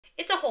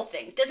It's a whole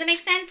thing. Does it make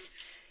sense?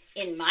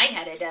 In my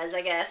head it does,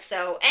 I guess.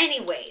 So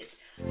anyways.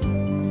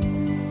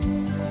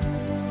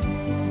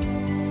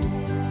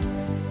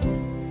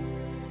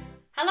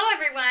 Hello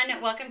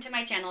everyone, welcome to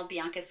my channel,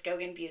 Bianca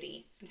Skogan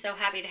Beauty. I'm so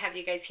happy to have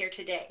you guys here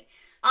today.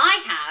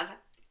 I have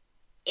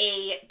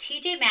a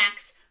TJ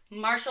Maxx,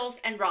 Marshalls,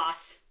 and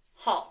Ross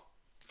haul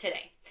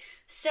today.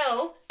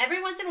 So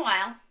every once in a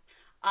while,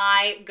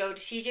 I go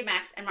to TJ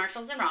Maxx and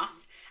Marshalls and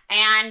Ross,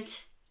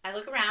 and I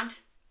look around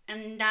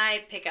and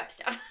I pick up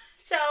stuff.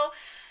 So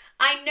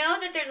I know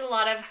that there's a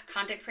lot of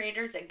content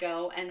creators that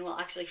go and will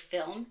actually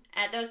film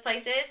at those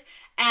places,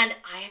 and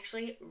I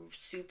actually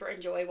super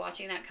enjoy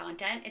watching that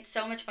content. It's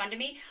so much fun to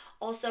me.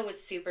 Also,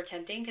 it's super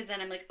tempting because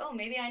then I'm like, oh,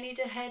 maybe I need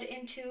to head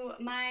into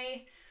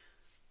my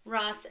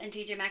Ross and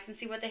TJ Maxx and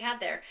see what they have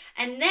there.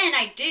 And then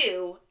I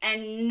do,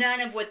 and none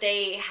of what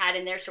they had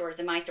in their stores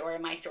in my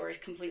store is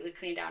completely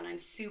cleaned out, and I'm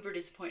super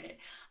disappointed.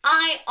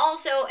 I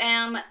also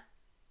am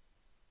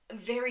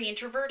very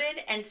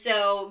introverted, and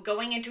so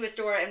going into a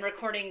store and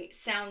recording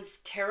sounds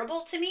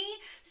terrible to me.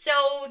 So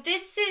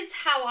this is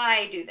how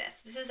I do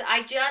this.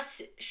 I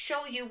just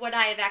show you what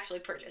I have actually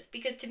purchased,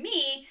 because to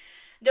me,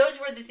 those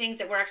were the things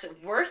that were actually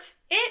worth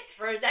it,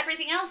 whereas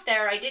everything else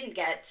there I didn't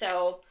get.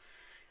 So,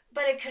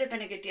 but it could have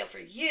been a good deal for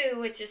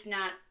you. It's just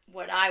not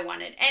what I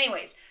wanted.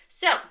 Anyways,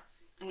 so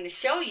I'm going to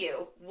show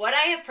you what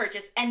I have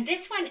purchased, and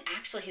this one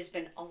actually has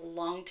been a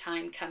long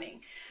time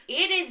coming.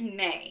 It is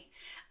May.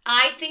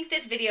 I think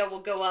this video will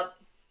go up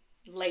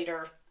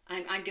later.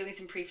 I'm doing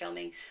some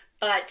pre-filming,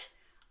 but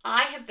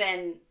I have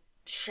been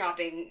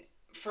shopping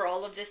for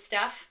all of this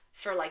stuff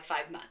for like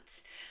 5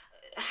 months.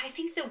 I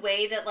think the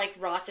way that like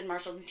Ross and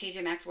Marshalls and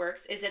TJ Maxx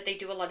works is that they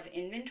do a lot of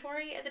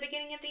inventory at the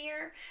beginning of the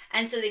year,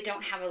 and so they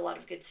don't have a lot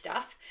of good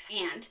stuff.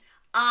 And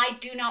I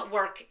do not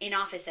work in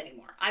office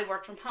anymore. I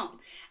work from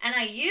home. And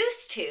I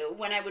used to,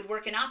 when I would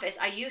work in office,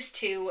 I used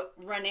to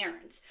run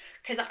errands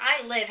because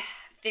I live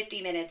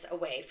 50 minutes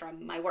away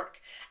from my work,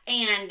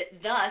 and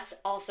thus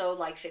also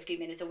like 50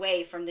 minutes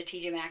away from the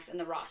TJ Maxx and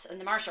the Ross and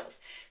the Marshalls.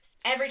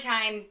 Every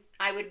time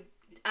I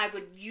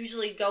would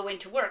usually go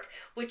into work,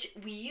 which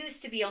we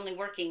used to be only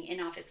working in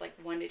office like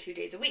 1 to 2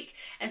 days a week.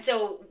 And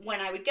so when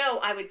I would go,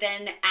 I would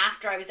then,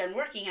 after I was done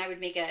working, I would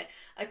make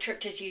a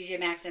trip to TJ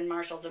Maxx and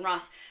Marshalls and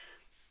Ross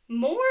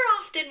more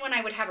often when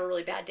I would have a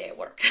really bad day at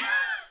work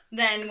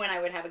than when I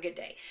would have a good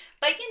day.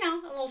 But you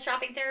know, a little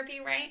shopping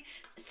therapy, right?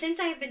 Since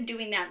I have been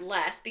doing that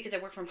less because I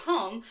work from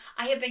home,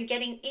 I have been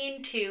getting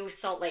into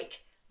Salt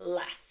Lake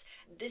less.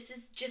 This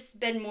has just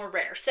been more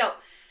rare. So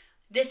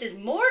this is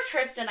more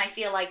trips than I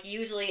feel like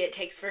usually it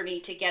takes for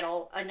me to get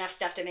enough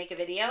stuff to make a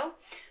video.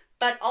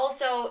 But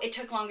also it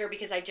took longer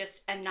because I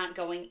just am not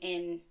going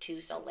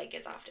into Salt Lake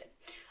as often.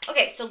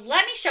 Okay, so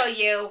let me show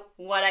you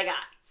what I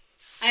got.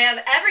 I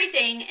have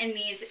everything in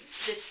this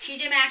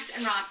TJ Maxx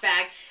and Ross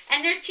bag,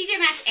 and there's TJ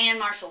Maxx and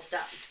Marshall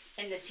stuff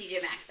in this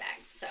TJ Maxx bag.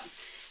 So,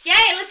 yay,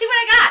 let's see what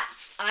I got.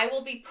 I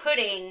will be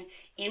putting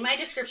in my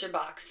description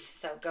box,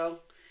 so go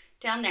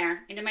down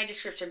there into my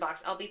description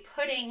box. I'll be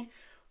putting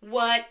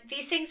what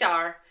these things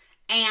are,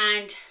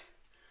 and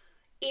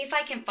if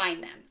I can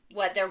find them,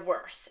 what they're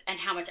worth and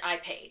how much I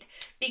paid.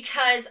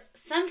 Because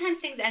sometimes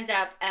things end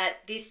up at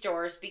these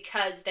stores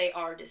because they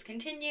are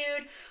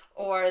discontinued,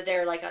 or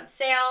they're like on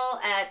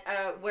sale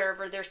at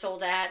wherever they're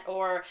sold at,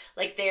 or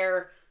like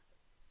they're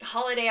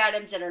holiday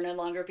items that are no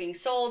longer being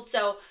sold.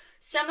 So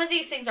some of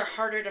these things are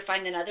harder to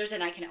find than others,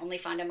 and I can only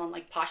find them on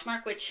like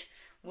Poshmark, which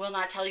will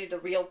not tell you the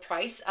real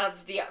price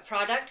of the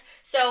product.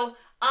 So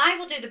I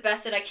will do the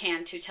best that I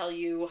can to tell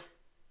you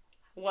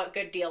what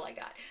good deal I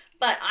got.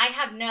 But I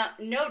have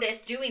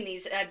noticed doing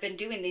these, I've been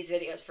doing these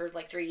videos for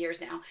like 3 years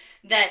now,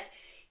 that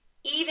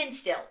even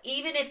still,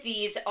 even if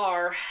these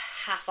are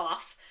half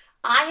off,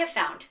 I have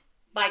found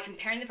by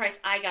comparing the price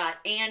I got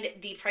and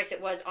the price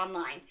it was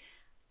online,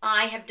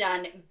 I have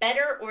done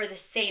better or the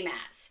same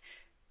as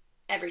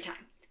every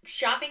time.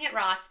 Shopping at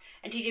Ross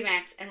and TJ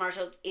Maxx and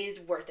Marshalls is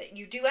worth it.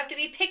 You do have to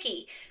be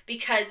picky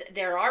because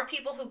there are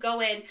people who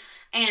go in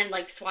and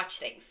like swatch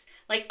things.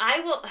 Like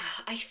I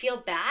feel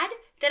bad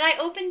that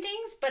I open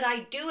things, but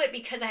I do it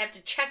because I have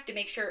to check to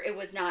make sure it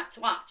was not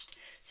swatched.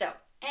 So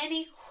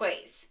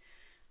anyways,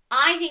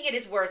 I think it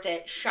is worth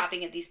it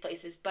shopping at these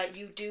places, but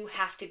you do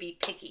have to be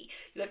picky.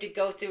 You have to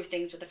go through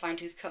things with a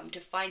fine-tooth comb to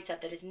find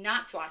stuff that is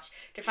not swatched,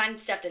 to find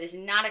stuff that is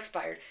not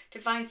expired, to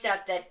find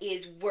stuff that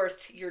is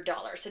worth your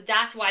dollar. So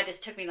that's why this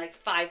took me like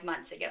 5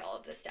 months to get all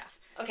of this stuff.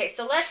 Okay,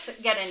 so let's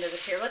get into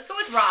this here. Let's go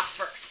with Ross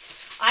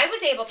first. I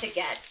was able to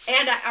get,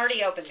 and I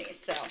already opened these,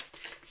 so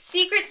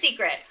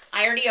secret.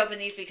 I already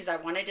opened these because I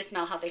wanted to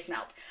smell how they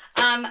smelled.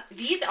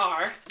 These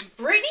are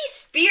Britney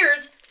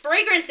Spears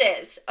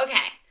fragrances. Okay.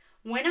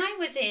 When I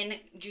was in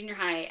junior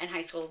high and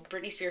high school,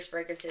 Britney Spears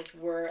fragrances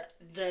were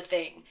the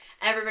thing.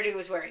 Everybody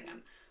was wearing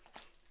them.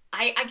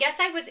 I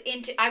guess I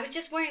was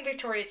just wearing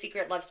Victoria's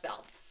Secret Love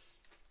Spell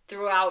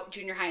throughout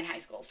junior high and high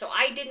school. So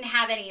I didn't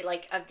have any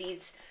like of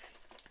these,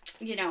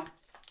 you know,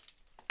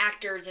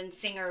 actors and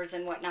singers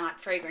and whatnot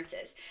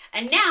fragrances.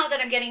 And now that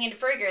I'm getting into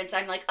fragrance,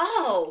 I'm like,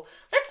 oh,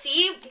 let's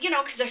see, you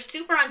know, because they're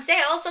super on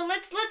sale. So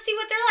let's see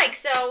what they're like.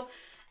 So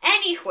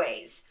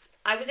anyways,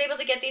 I was able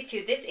to get these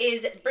two. This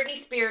is Britney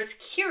Spears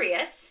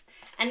Curious,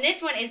 and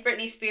this one is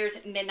Britney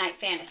Spears Midnight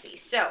Fantasy.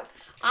 So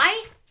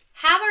I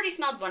have already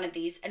smelled one of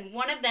these, and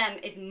one of them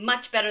is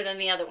much better than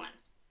the other one.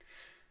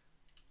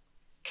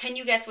 Can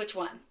you guess which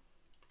one?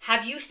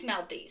 Have you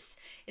smelled these?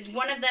 Is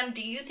one of them,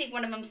 do you think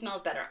one of them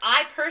smells better?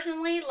 I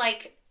personally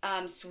like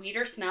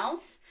sweeter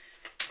smells.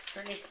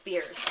 Britney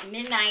Spears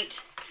Midnight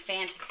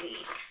Fantasy.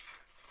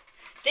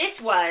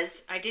 This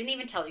was, I didn't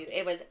even tell you,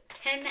 it was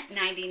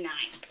 $10.99.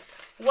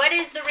 What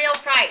is the real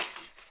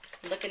price?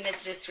 Look in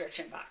this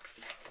description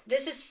box.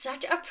 This is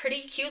such a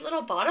pretty cute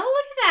little bottle.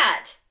 Look at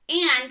that.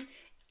 And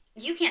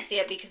you can't see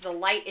it because the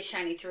light is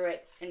shining through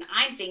it and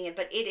I'm seeing it,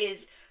 but it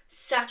is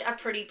such a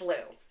pretty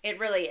blue. It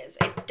really is.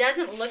 It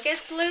doesn't look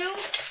as blue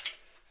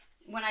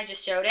when I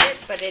just showed it,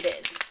 but it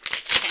is.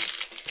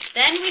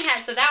 Okay. Then we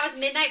had, so that was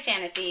Midnight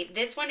Fantasy.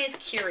 This one is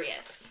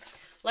Curious.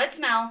 Let's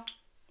smell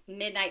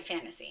Midnight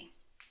Fantasy.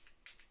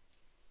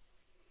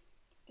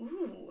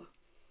 Ooh,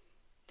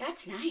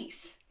 that's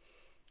nice.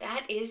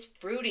 That is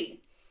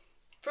fruity.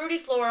 Fruity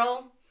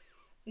floral,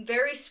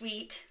 very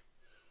sweet,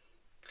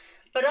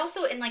 but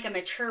also in like a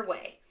mature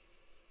way.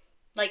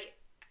 Like,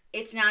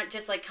 it's not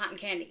just like cotton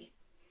candy.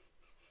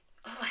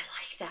 Oh, I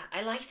like that.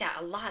 I like that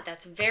a lot.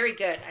 That's very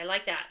good. I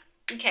like that.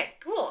 Okay,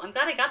 cool. I'm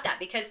glad I got that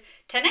because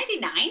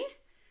 $10.99?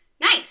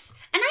 Nice.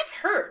 And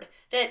I've heard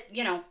that,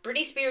 you know,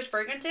 Britney Spears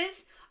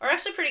fragrances are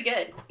actually pretty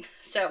good.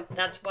 So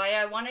that's why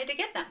I wanted to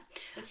get them.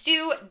 Let's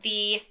do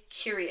the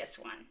Curious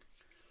one,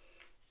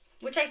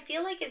 which I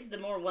feel like is the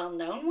more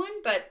well-known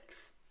one, but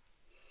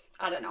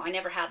I don't know. I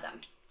never had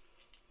them.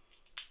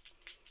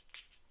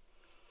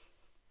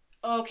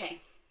 Okay.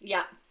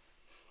 Yep.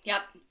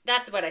 Yep.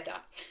 That's what I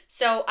thought.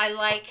 So I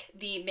like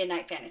the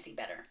Midnight Fantasy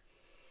better.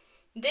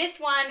 This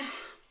one,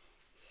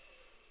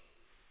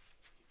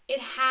 it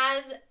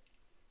has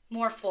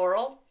more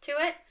floral to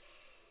it.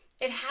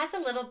 It has a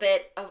little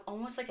bit of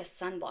almost like a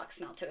sunblock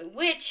smell to it,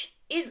 which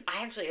is,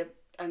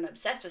 I'm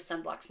obsessed with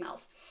sunblock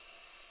smells.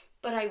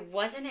 But I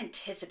wasn't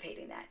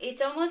anticipating that.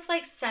 It's almost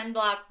like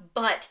sunblock,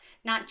 but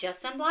not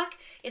just sunblock.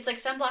 It's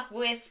like sunblock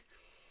with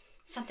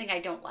something I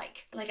don't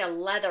like a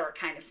leather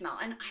kind of smell.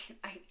 And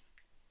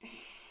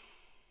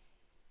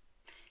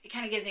it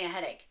kind of gives me a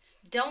headache.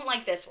 Don't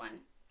like this one.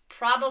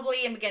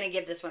 Probably am going to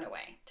give this one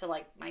away to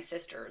like my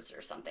sisters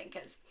or something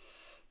because,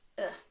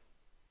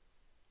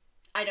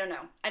 I don't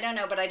know,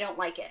 but I don't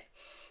like it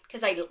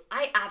because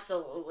I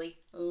absolutely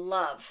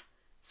love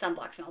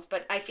sunblock smells,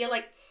 but I feel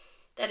like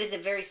that is a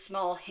very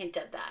small hint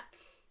of that.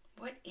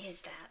 What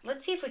is that?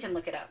 Let's see if we can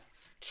look it up.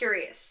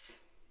 Curious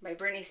by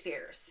Britney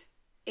Spears.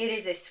 It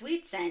is a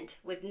sweet scent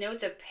with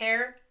notes of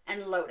pear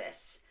and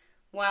lotus,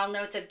 while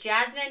notes of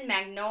jasmine,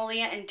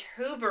 magnolia, and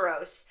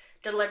tuberose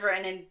deliver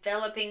an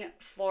enveloping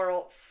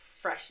floral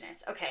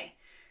freshness. Okay,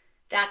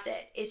 that's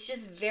it. It's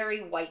just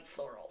very white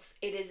florals.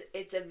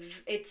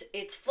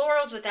 It's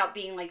florals without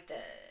being like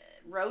the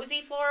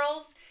rosy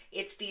florals.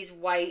 It's these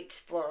white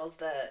florals,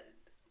 the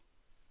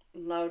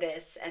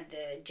lotus and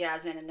the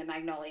jasmine and the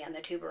magnolia and the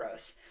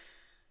tuberose.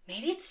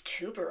 Maybe it's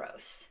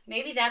tuberose.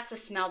 Maybe that's the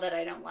smell that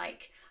I don't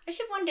like. I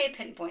should one day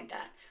pinpoint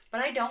that,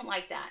 but I don't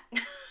like that.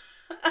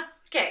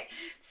 Okay,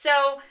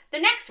 so the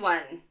next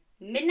one,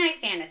 Midnight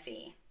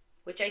Fantasy,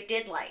 which I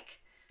did like.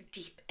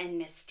 Deep and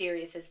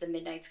mysterious as the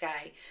midnight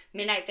sky,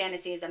 Midnight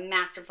Fantasy is a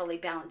masterfully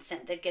balanced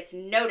scent that gets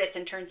noticed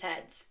and turns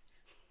heads.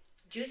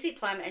 Juicy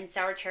plum and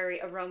sour cherry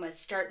aromas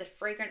start the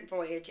fragrant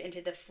voyage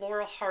into the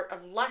floral heart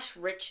of lush,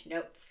 rich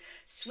notes.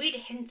 Sweet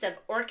hints of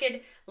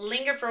orchid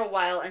linger for a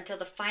while until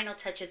the final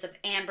touches of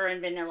amber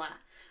and vanilla.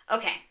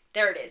 Okay,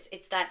 there it is.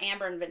 It's that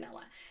amber and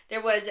vanilla.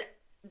 There was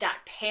that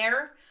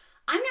pear.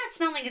 I'm not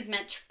smelling as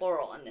much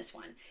floral in this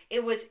one.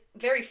 It was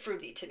very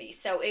fruity to me.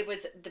 So it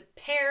was the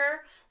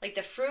pear, like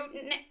the fruit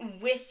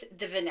with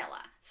the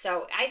vanilla.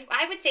 So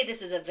I would say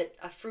this is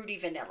a fruity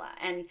vanilla,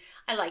 and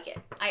I like it.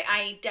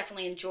 I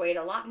definitely enjoy it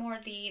a lot more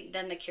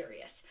than the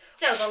Curious.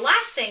 So the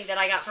last thing that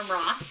I got from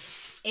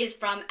Ross is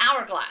from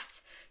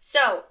Hourglass.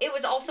 So it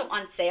was also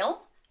on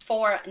sale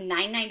for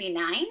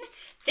 $9.99.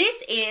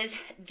 This is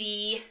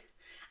the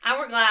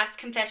Hourglass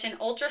Confession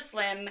Ultra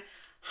Slim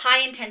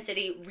High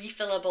Intensity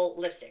Refillable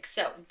Lipstick.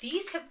 So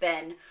these have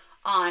been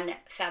on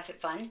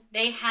FabFitFun.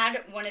 They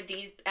had one of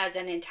these as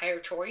an entire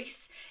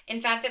choice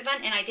in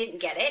FabFitFun, and I didn't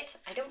get it.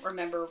 I don't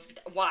remember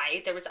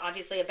why. There was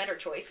obviously a better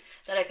choice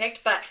that I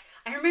picked, but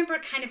I remember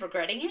kind of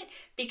regretting it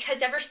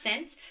because ever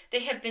since they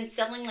have been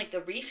selling like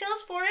the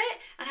refills for it,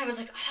 and I was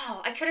like,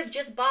 oh, I could have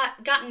just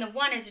gotten the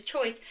one as a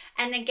choice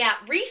and then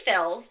got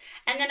refills,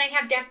 and then I'd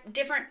have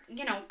different,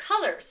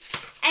 colors.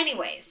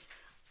 Anyways,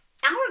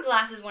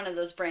 Hourglass is one of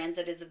those brands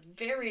that is a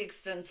very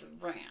expensive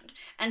brand.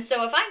 And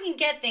so if I can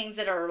get things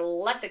that are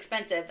less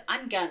expensive,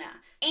 I'm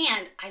gonna.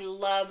 And I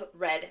love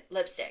red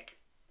lipstick.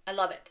 I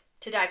love it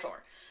to die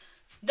for.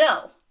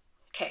 Though,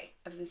 okay,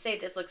 I was gonna say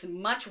this looks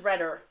much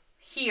redder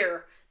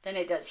here than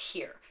it does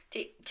here.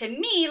 To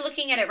me,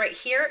 looking at it right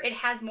here, it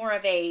has more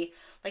of a,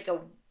 like a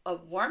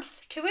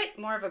warmth to it,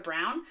 more of a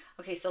brown.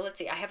 Okay, so let's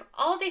see. I have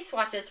all these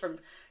swatches from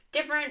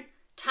different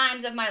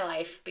times of my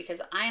life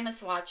because I am a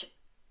swatch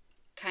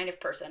kind of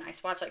person. I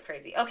swatch like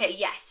crazy. Okay,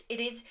 yes, it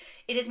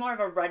is more of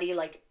a ruddy,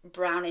 like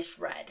brownish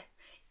red,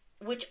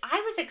 which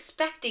I was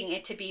expecting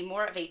it to be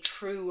more of a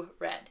true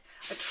red,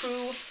 a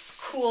true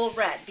cool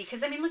red,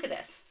 because I mean, look at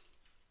this,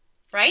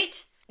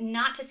 right?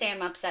 Not to say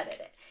I'm upset at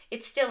it.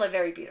 It's still a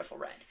very beautiful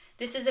red.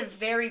 This is a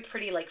very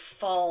pretty, like,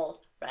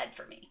 fall red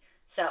for me.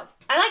 So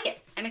I like it.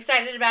 I'm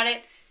excited about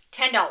it.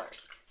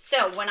 $10.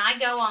 So when I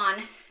go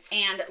on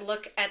and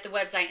look at the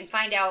website and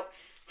find out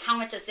how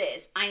much this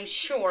is, I'm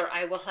sure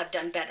I will have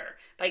done better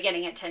by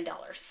getting it $10.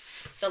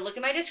 So look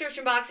at my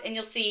description box and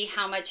you'll see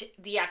how much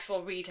the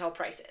actual retail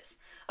price is.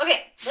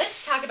 Okay,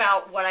 let's talk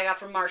about what I got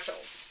from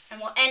Marshalls.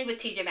 And we'll end with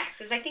TJ Maxx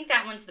because I think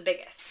that one's the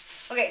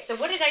biggest. Okay, so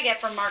what did I get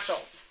from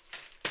Marshalls?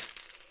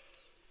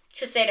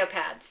 Shiseido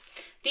pads.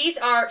 These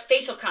are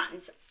facial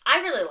cottons. I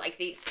really like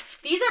these.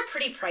 These are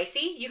pretty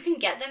pricey. You can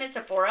get them at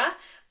Sephora,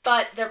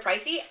 but they're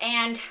pricey.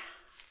 And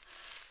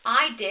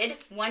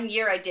one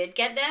year I did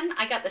get them.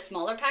 I got the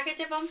smaller package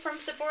of them from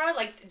Sephora,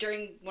 like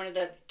during one of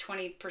the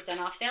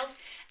 20% off sales.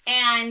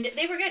 And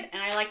they were good,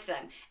 and I liked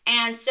them.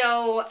 And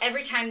so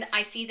every time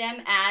I see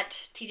them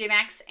at TJ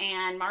Maxx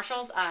and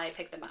Marshalls, I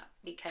pick them up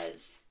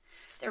because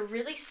they're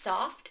really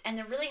soft and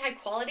they're really high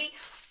quality.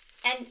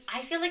 And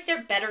I feel like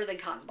they're better than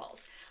cotton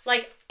balls.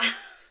 Like,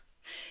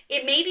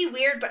 it may be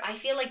weird, but I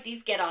feel like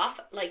these get off,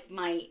 like,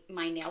 my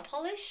nail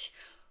polish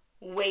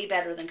way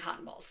better than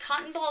cotton balls.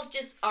 Cotton balls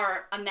just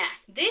are a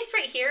mess. This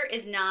right here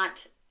is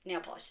not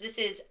nail polish. This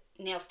is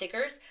nail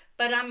stickers,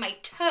 but on my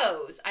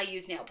toes, I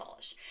use nail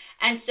polish.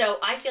 And so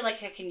I feel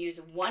like I can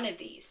use one of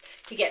these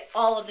to get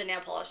all of the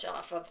nail polish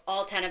off of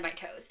all 10 of my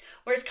toes.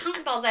 Whereas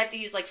cotton balls, I have to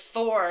use like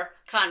 4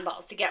 cotton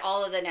balls to get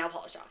all of the nail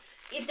polish off.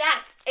 If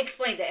that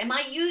explains it.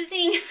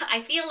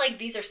 I feel like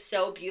these are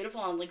so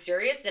beautiful and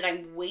luxurious that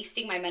I'm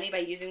wasting my money by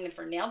using them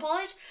for nail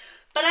polish,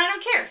 but I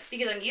don't care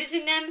because I'm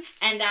using them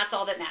and that's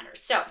all that matters.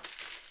 So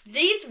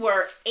these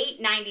were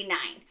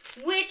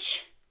 $8.99,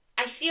 which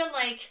I feel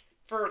like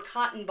for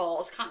cotton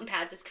balls, cotton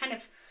pads, is kind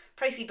of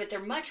pricey, but they're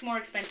much more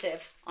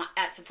expensive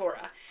at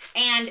Sephora.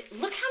 And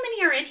look how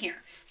many are in here.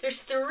 There's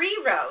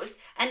 3 rows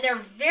and they're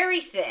very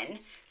thin.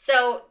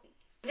 So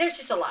there's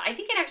just a lot. I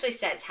think it actually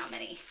says how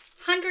many.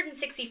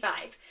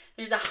 165.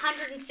 There's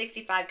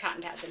 165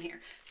 cotton pads in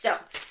here. So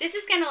this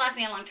is going to last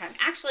me a long time.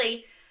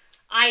 Actually,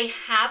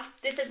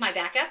 this is my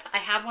backup. I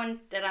have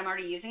one that I'm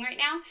already using right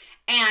now.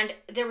 And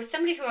there was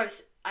somebody who I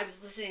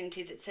was listening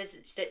to that says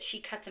that she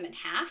cuts them in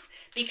half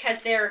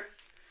because they're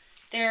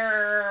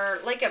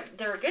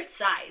a good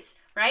size,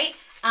 right?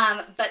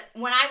 But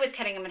when I was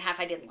cutting them in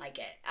half, I didn't like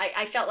it.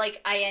 I felt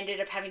like I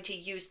ended up having to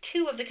use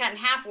 2 of the cut in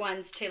half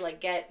ones to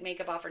like get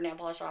makeup off or nail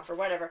polish off or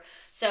whatever.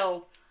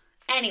 So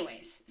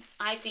anyways,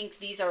 I think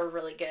these are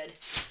really good.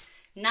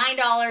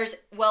 $9,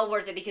 well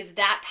worth it because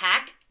that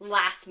pack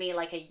lasts me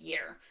like a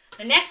year.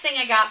 The next thing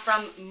I got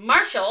from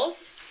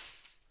Marshalls,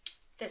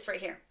 this right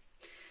here.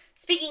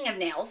 Speaking of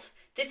nails,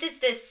 this is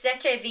the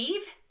Seche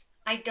Vive.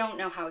 I don't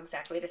know how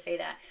exactly to say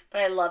that,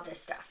 but I love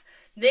this stuff.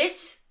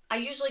 I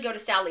usually go to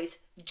Sally's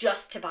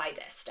just to buy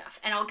this stuff,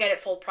 and I'll get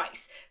it full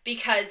price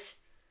because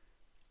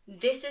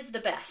this is the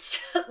best.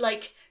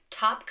 Like,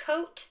 top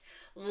coat,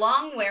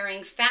 long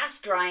wearing,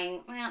 fast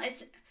drying. Well,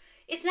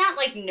 it's not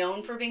like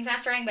known for being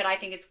fast drying, but I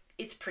think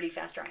it's pretty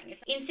fast drying.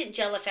 It's instant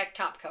gel effect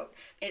top coat.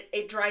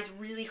 It dries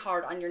really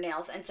hard on your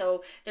nails, and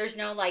so there's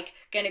no like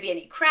going to be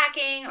any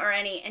cracking or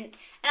any. And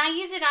I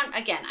use it on,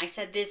 again, I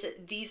said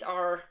these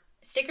are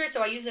stickers,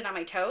 so I use it on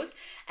my toes.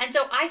 And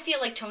so I feel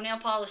like toenail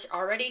polish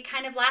already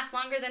kind of lasts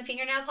longer than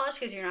fingernail polish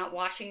because you're not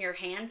washing your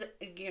hands,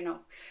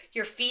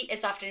 your feet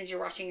as often as you're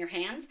washing your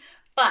hands.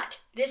 But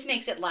this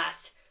makes it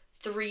last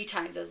 3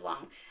 times as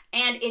long.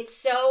 And it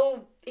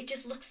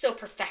just looks so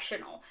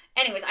professional.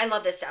 Anyways, I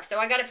love this stuff. So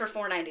I got it for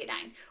 $4.99,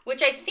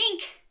 which I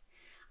think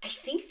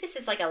this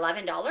is like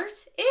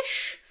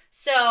 $11-ish.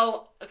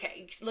 So,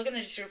 okay, look in the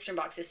description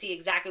box to see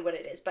exactly what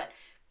it is. But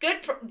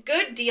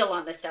good deal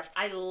on this stuff.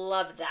 I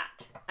love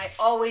that. I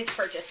always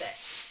purchase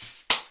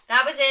it.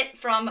 That was it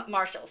from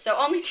Marshalls. So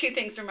only 2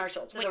 things from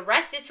Marshalls. The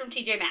rest is from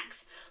TJ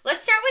Maxx.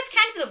 Let's start with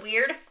kind of the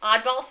weird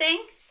oddball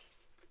thing.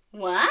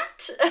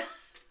 What?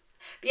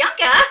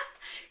 Bianca,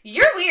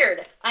 you're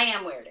weird. I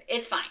am weird.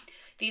 It's fine.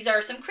 These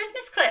are some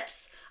Christmas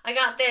clips. I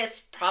got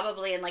this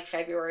probably in like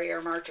February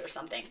or March or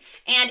something.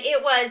 And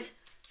it was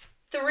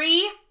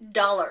 $3.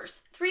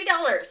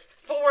 $3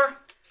 for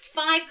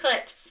 5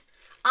 clips.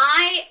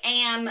 I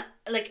am,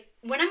 like,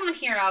 when I'm on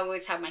here, I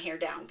always have my hair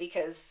down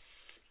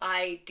because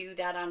I do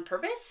that on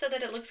purpose so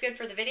that it looks good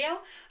for the video.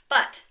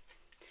 But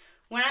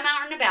when I'm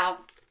out and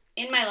about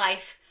in my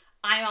life,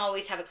 I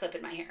always have a clip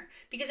in my hair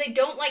because I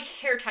don't like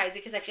hair ties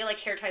because I feel like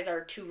hair ties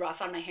are too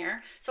rough on my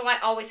hair. So I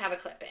always have a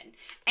clip in.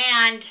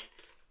 And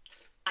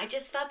I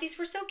just thought these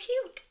were so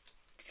cute.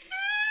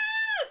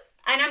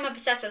 And I'm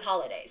obsessed with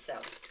holidays.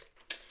 So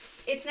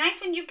it's nice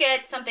when you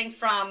get something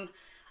from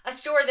a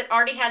store that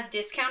already has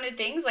discounted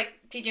things like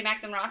TJ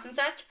Maxx and Ross and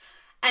such,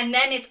 and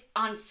then it's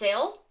on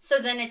sale, so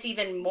then it's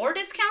even more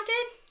discounted.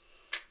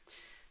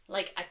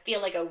 Like, I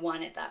feel like I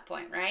won at that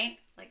point, right?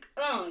 Like,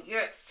 oh,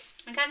 yes.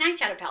 I got an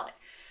eyeshadow palette.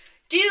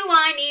 Do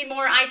I need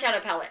more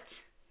eyeshadow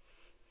palettes?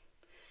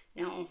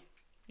 No.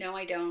 No,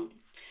 I don't.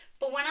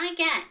 But when I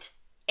get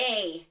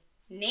a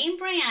name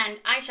brand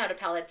eyeshadow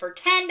palette for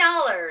 $10,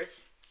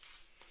 it's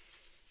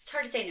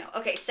hard to say no.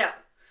 Okay, so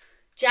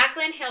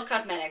Jaclyn Hill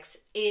Cosmetics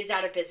is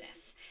out of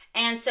business.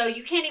 And so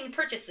you can't even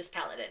purchase this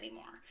palette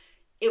anymore.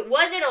 It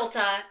was at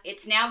Ulta.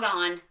 It's now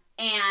gone.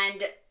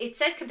 And it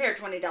says compared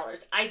to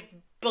 $20. I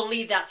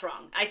believe that's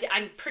wrong.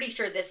 I'm pretty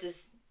sure this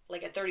is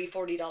like a $30,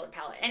 $40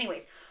 palette.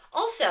 Anyways,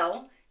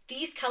 also,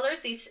 these colors,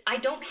 I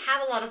don't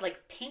have a lot of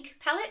like pink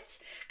palettes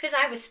because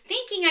I was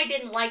thinking I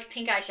didn't like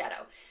pink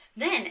eyeshadow.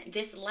 Then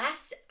this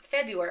last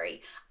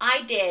February,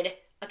 I did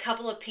a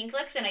couple of pink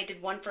looks and I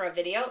did one for a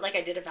video, like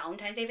I did a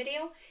Valentine's Day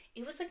video.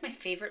 It was like my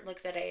favorite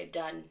look that I had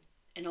done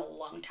in a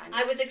long time.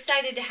 I was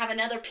excited to have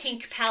another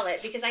pink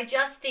palette because I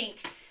just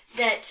think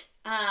that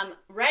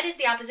red is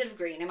the opposite of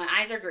green and my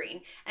eyes are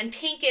green. And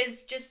pink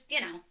is just, you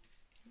know,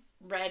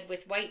 red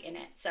with white in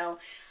it. So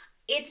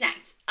it's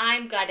nice.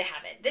 I'm glad to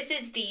have it. This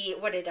is the,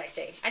 what did I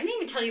say? I didn't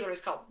even tell you what it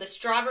was called. The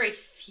Strawberry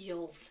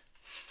Fields.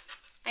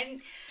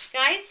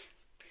 Guys,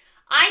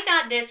 I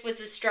thought this was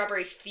the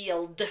Strawberry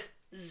Fields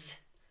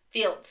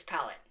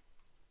palette.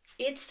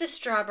 It's the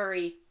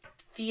Strawberry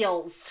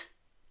Fields.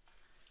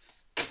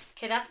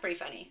 Okay, that's pretty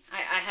funny.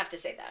 I have to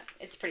say that.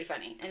 It's pretty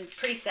funny and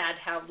pretty sad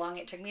how long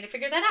it took me to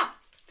figure that out.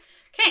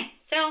 Okay,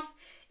 so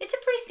it's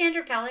a pretty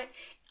standard palette.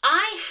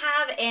 I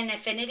have an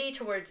affinity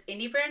towards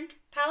indie brand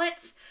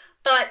palettes,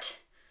 but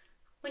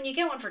when you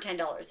get one for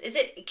 $10, is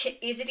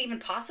it even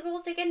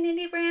possible to get an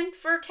indie brand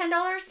for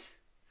 $10?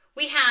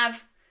 We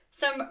have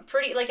some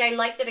pretty, like I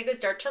like that it goes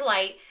dark to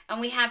light,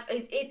 and we have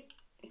it.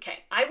 Okay,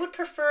 I would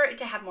prefer it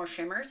to have more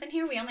shimmers in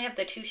here. We only have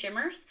the 2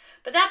 shimmers,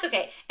 but that's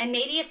okay. And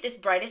maybe if this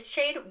brightest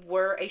shade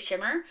were a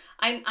shimmer,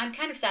 I'm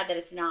kind of sad that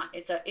it's not.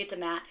 It's a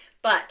matte.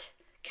 But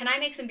can I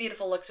make some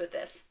beautiful looks with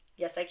this?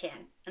 Yes, I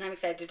can. And I'm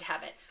excited to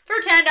have it for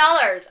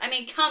 $10. I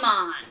mean, come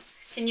on.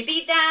 Can you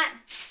beat that?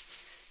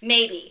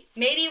 Maybe.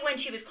 Maybe when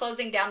she was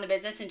closing down the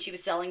business and she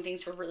was selling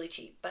things for really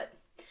cheap. But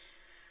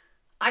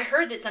I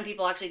heard that some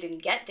people actually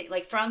didn't get things,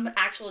 like from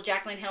actual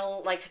Jaclyn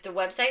Hill, like the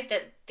website,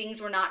 that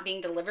things were not being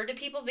delivered to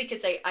people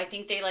because I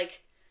think they like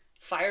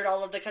fired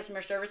all of the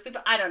customer service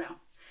people. I don't know.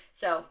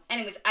 So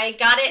anyways, I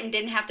got it and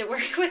didn't have to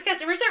work with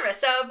customer service.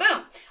 So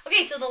boom.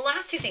 Okay, so the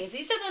last 2 things.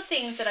 These are the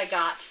things that I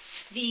got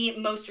the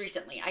most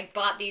recently. I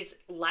bought these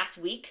last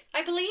week,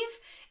 I believe.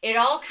 It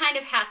all kind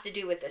of has to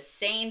do with the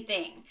same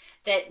thing,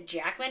 that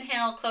Jaclyn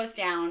Hill closed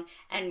down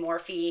and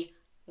Morphe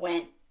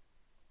went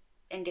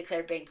and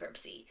declared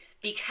bankruptcy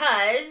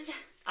because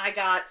I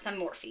got some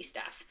Morphe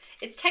stuff.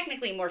 It's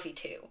technically Morphe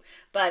 2,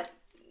 but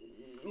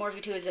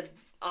Morphe 2 is an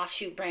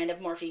offshoot brand of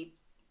Morphe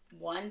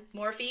 1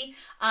 Morphe.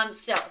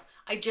 So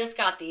I just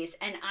got these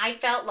and I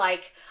felt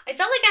like I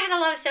had a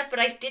lot of stuff, but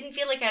I didn't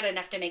feel like I had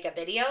enough to make a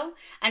video.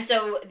 And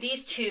so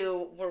these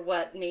 2 were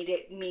what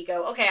made me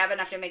go, okay, I have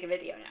enough to make a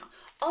video now.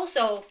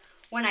 Also,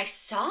 when I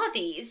saw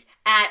these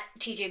at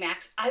TJ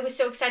Maxx, I was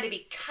so excited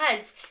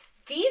because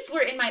these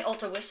were in my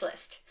Ulta wish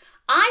list.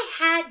 I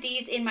had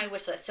these in my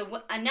wish list.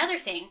 So another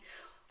thing,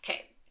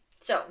 okay,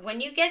 so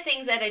when you get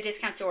things at a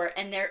discount store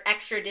and they're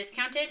extra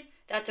discounted,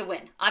 that's a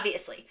win,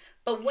 obviously.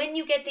 But when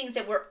you get things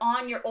that were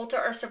on your Ulta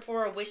or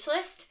Sephora wish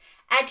list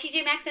at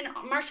TJ Maxx and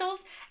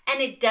Marshalls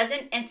and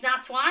it's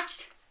not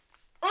swatched,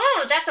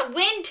 oh, that's a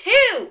win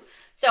too.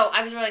 So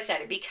I was really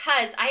excited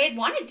because I had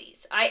wanted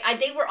these.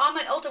 They were on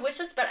my Ulta wish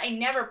list, but I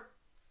never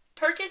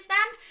purchased them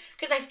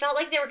because I felt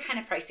like they were kind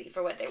of pricey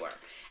for what they were.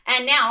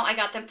 And now I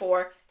got them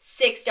for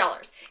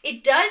 $6.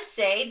 It does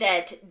say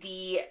that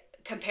the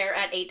compare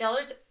at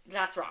 $8.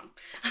 That's wrong.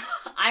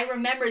 I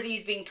remember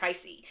these being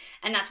pricey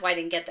and that's why I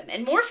didn't get them.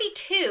 And Morphe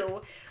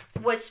 2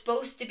 was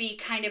supposed to be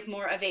kind of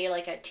more of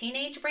a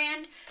teenage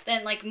brand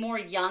than like more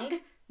young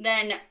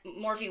than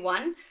Morphe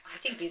 1. I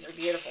think these are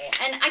beautiful.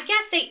 And I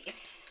guess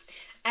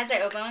as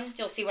I open,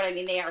 you'll see what I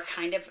mean. They are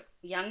kind of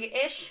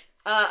young-ish.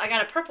 I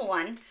got a purple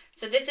one.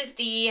 So this is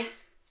the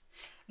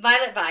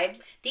Violet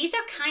Vibes. These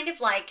are kind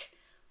of like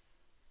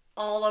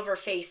all over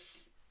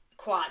face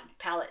quad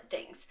palette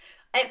things.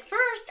 At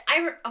first,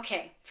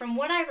 from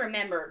what I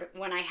remembered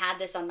when I had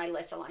this on my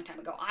list a long time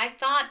ago, I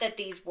thought that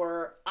these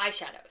were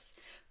eyeshadows,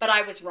 but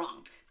I was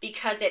wrong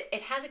because it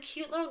has a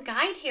cute little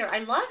guide here. I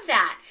love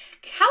that.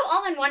 How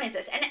all-in-one is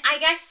this? And I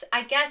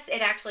guess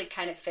it actually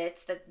kind of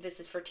fits that this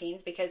is for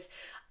teens because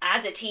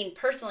as a teen,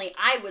 personally,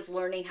 I was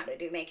learning how to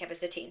do makeup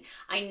as a teen.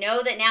 I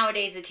know that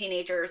nowadays the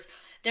teenagers,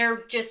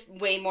 they're just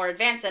way more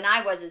advanced than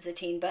I was as a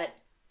teen, but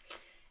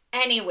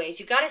anyways,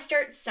 you got to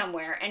start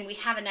somewhere, and we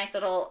have a nice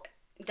little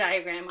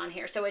diagram on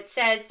here. So it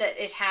says that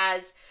it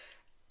has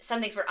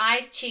something for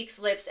eyes, cheeks,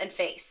 lips, and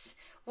face,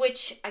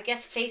 which I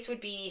guess face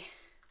would be,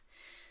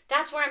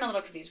 that's where I'm a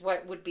little confused.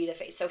 What would be the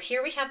face? So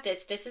here we have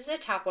this. This is the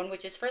top one,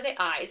 which is for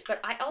the eyes, but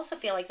I also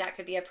feel like that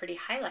could be a pretty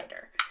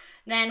highlighter.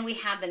 Then we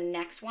have the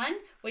next one,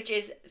 which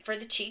is for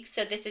the cheeks.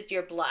 So this is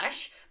your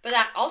blush, but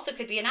that also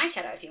could be an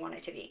eyeshadow if you want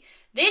it to be.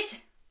 This,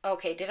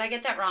 okay, did I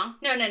get that wrong?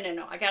 No,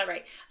 I got it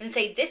right. I'm gonna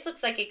say this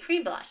looks like a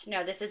cream blush.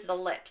 No, this is the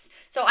lips.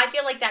 So I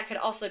feel like that could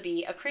also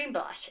be a cream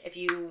blush if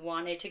you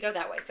wanted to go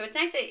that way. So it's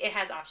nice that it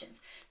has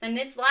options. Then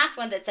this last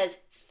one that says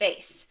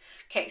face.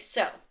 Okay,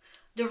 so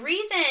the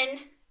reason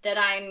that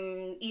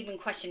I'm even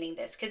questioning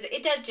this, because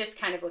it does just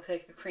kind of look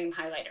like a cream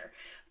highlighter,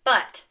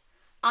 but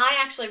I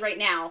actually right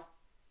now,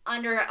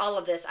 under all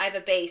of this, I have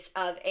a base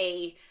of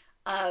a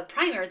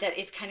primer that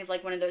is kind of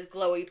like one of those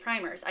glowy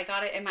primers. I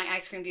got it in my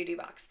Ice Cream Beauty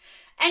box.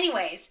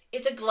 Anyways,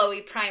 it's a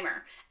glowy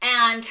primer.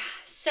 And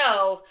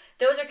so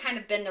those are kind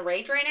of been the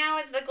rage right now,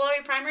 is the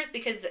glowy primers,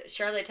 because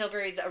Charlotte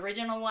Tilbury's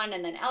original one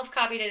and then e.l.f.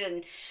 copied it,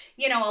 and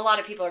you know, a lot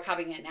of people are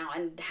copying it now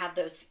and have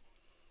those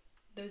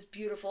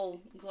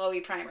beautiful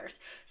glowy primers.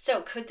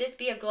 So could this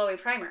be a glowy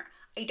primer?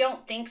 I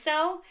don't think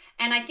so.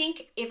 And I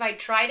think if I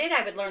tried it,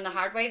 I would learn the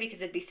hard way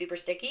because it'd be super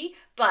sticky.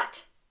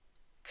 But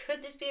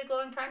could this be a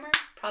glowing primer?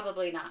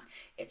 Probably not.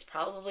 It's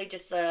probably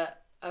just a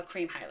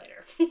cream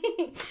highlighter.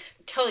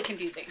 Totally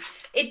confusing.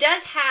 It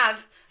does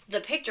have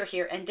the picture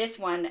here, and this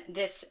one,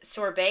 this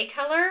sorbet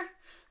color,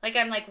 like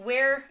I'm like,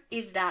 where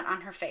is that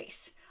on her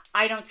face?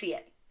 I don't see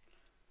it.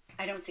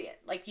 I don't see it.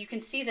 Like you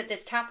can see that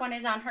this top one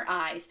is on her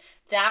eyes.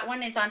 That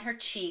one is on her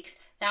cheeks.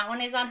 That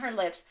one is on her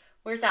lips.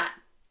 Where's that?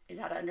 Is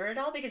that under it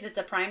all because it's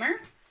a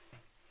primer?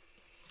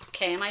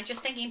 Okay, am I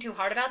just thinking too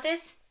hard about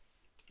this?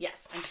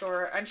 Yes, I'm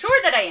sure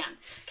that I am.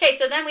 Okay,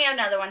 so then we have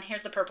another one.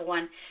 Here's the purple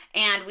one.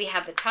 And we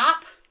have the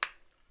top,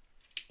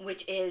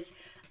 which is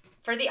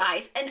for the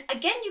eyes. And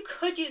again, you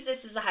could use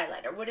this as a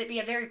highlighter. Would it be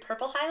a very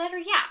purple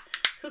highlighter? Yeah,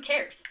 who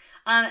cares?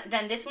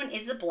 Then this one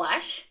is the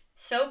blush.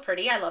 So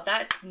pretty. I love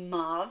that. It's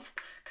mauve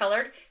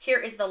colored. Here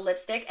is the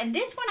lipstick. And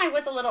this one I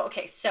was a little,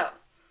 okay, so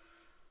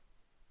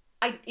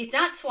it's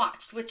not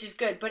swatched, which is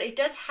good, but it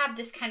does have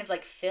this kind of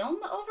like film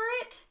over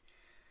it.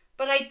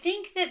 But I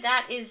think that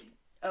that is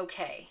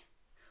okay.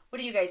 What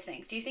do you guys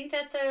think? Do you think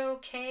that's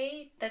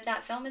okay that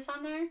that film is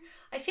on there?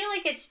 I feel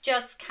like it's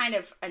just kind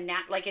of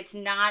like it's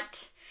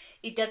not,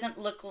 it doesn't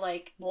look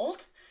like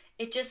mold.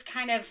 It just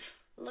kind of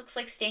looks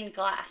like stained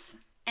glass.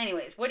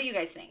 Anyways, what do you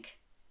guys think?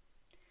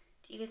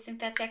 Do you guys think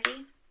that's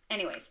yucky?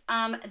 Anyways,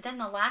 then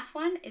the last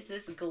one is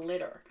this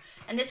glitter.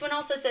 And this one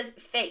also says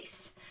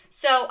face.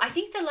 So I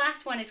think the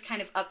last one is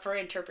kind of up for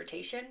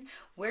interpretation.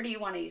 Where do you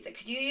want to use it?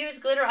 Could you use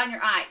glitter on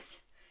your eyes?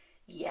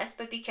 Yes,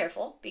 but be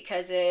careful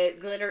because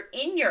glitter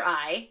in your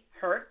eye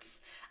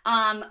hurts.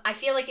 I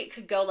feel like it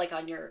could go like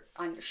on your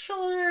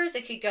shoulders.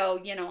 It could go,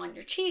 you know, on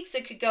your cheeks.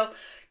 It could go,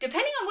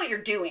 depending on what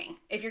you're doing.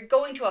 If you're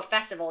going to a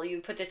festival, you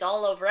put this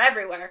all over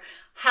everywhere.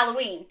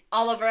 Halloween,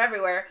 all over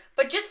everywhere.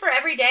 But just for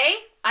every day,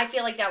 I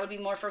feel like that would be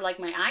more for like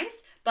my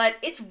eyes. But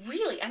it's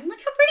really, I mean, look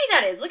how pretty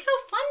that is. Look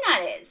how fun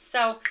that is.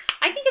 So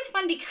I think it's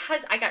fun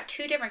because I got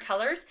two different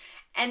colors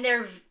and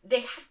they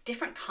have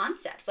different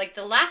concepts. Like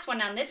the last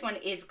one on this one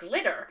is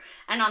glitter.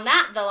 And on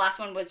that, the last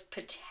one was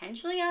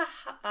potentially a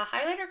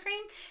highlighter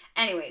cream.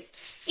 Anyways,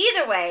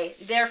 either way,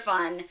 they're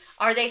fun.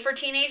 Are they for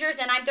teenagers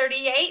and I'm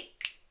 38?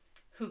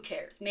 Who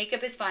cares?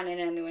 Makeup is fun and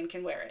anyone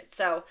can wear it.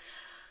 So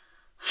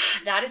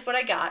that is what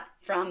I got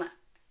from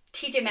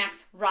TJ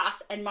Maxx,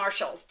 Ross, and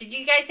Marshalls. Did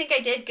you guys think I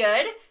did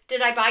good?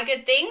 Did I buy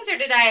good things or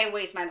did I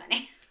waste my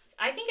money?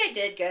 I think I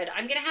did good.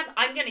 I'm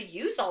gonna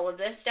use all of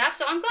this stuff,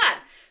 so I'm glad.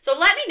 So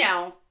let me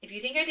know if you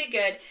think I did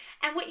good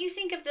and what you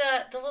think of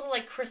the little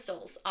like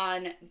crystals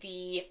on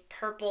the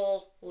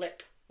purple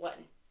lip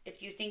one.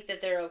 If you think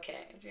that they're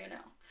okay, if you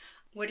know.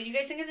 What do you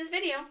guys think of this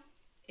video?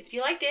 If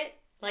you liked it,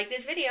 like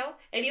this video.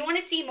 If you want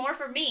to see more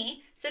from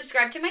me,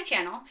 subscribe to my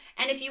channel.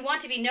 And if you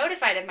want to be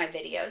notified of my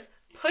videos,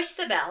 push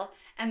the bell.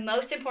 And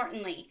most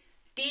importantly,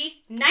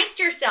 be nice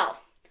to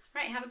yourself.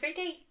 All right, have a great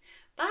day.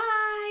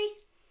 Bye.